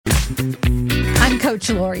I'm Coach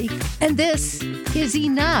Lori, and this is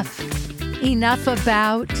Enough. Enough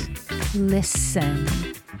about listen.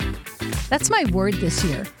 That's my word this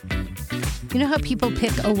year. You know how people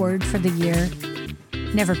pick a word for the year?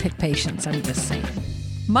 Never pick patience, I'm just saying.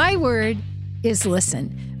 My word is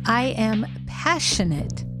listen. I am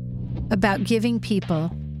passionate about giving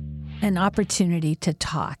people an opportunity to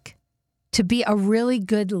talk, to be a really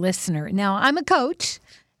good listener. Now, I'm a coach,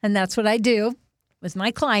 and that's what I do with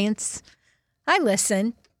my clients. I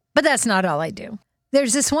listen, but that's not all I do.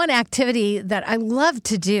 There's this one activity that I love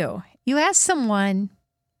to do. You ask someone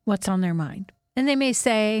what's on their mind, and they may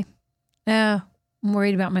say, I'm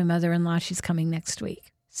worried about my mother-in-law. She's coming next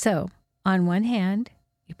week. So on one hand,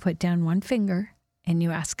 you put down one finger and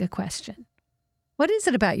you ask a question. What is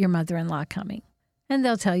it about your mother-in-law coming? And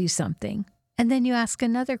they'll tell you something. And then you ask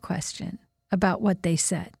another question about what they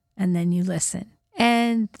said. And then you listen.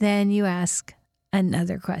 And then you ask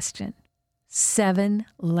another question. 7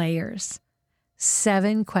 layers,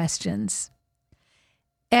 7 questions.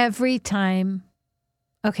 Every time,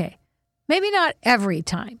 okay, maybe not every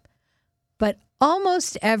time, but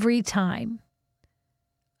almost every time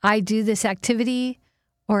I do this activity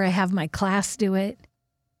or I have my class do it,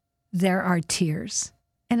 there are tears.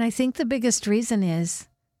 And I think the biggest reason is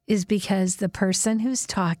because the person who's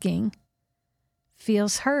talking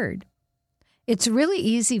feels heard. It's really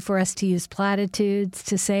easy for us to use platitudes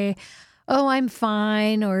to say, oh, I'm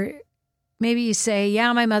fine. Or maybe you say,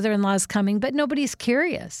 yeah, my mother-in-law's coming, but nobody's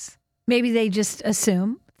curious. Maybe they just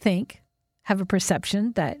assume, think, have a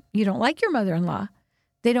perception that you don't like your mother-in-law.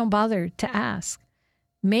 They don't bother to ask.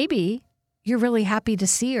 Maybe you're really happy to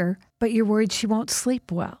see her, but you're worried she won't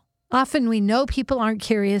sleep well. Often we know people aren't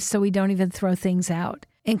curious, so we don't even throw things out.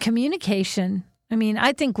 In communication,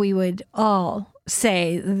 I think we would all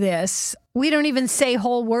say this. We don't even say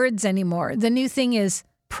whole words anymore. The new thing is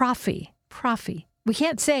proffie. We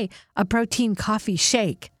can't say a protein coffee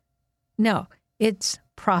shake. No, it's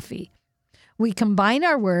proffie. We combine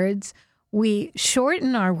our words. We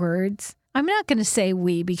shorten our words. I'm not going to say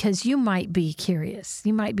we because you might be curious.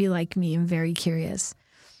 You might be like me and very curious.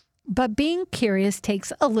 But being curious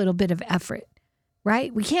takes a little bit of effort,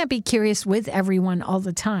 right? We can't be curious with everyone all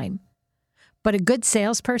the time. But a good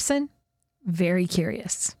salesperson, very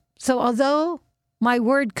curious. So although my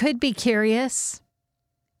word could be curious,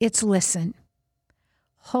 it's listen.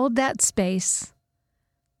 Hold that space.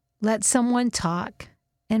 Let someone talk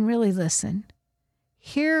and really listen.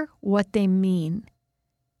 Hear what they mean,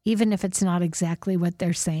 even if it's not exactly what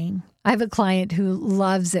they're saying. I have a client who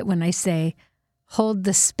loves it when I say, hold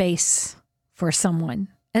the space for someone.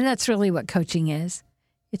 And that's really what coaching is.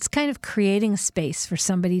 It's kind of creating space for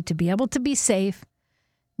somebody to be able to be safe,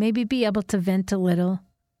 maybe be able to vent a little.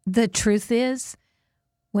 The truth is,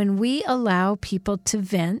 when we allow people to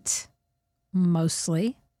vent,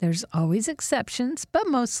 mostly, there's always exceptions, but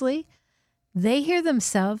mostly, they hear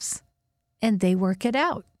themselves and they work it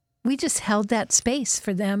out. We just held that space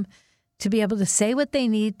for them to be able to say what they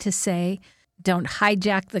need to say. Don't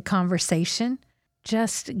hijack the conversation.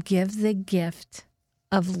 Just give the gift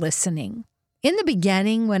of listening. In the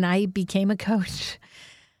beginning, when I became a coach,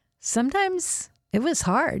 sometimes it was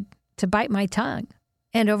hard to bite my tongue.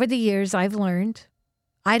 And over the years, I've learned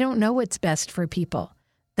I don't know what's best for people.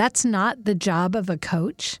 That's not the job of a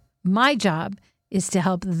coach. My job is to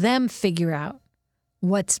help them figure out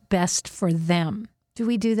what's best for them. Do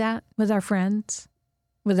we do that with our friends,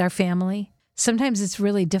 with our family? Sometimes it's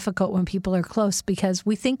really difficult when people are close because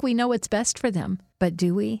we think we know what's best for them. But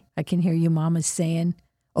do we? I can hear you mamas saying,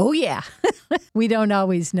 oh yeah. We don't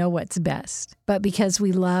always know what's best. But because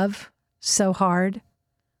we love so hard,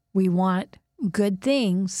 we want good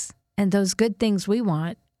things. And those good things we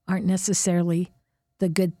want aren't necessarily the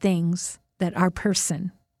good things that our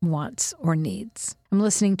person wants or needs. I'm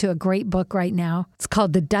listening to a great book right now. It's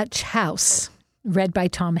called The Dutch House, read by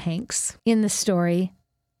Tom Hanks. In the story,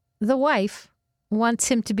 the wife wants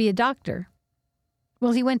him to be a doctor.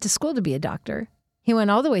 Well, he went to school to be a doctor. He went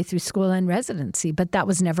all the way through school and residency, but that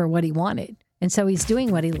was never what he wanted. And so he's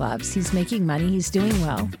doing what he loves. He's making money. He's doing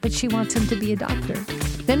well, but she wants him to be a doctor.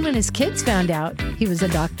 Then when his kids found out he was a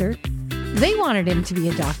doctor, they wanted him to be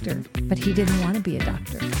a doctor, but he didn't want to be a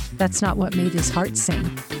doctor. That's not what made his heart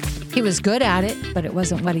sing. He was good at it, but it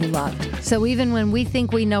wasn't what he loved. So even when we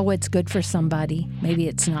think we know what's good for somebody, maybe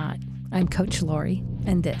it's not. I'm Coach Lori,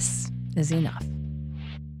 and this is Enough.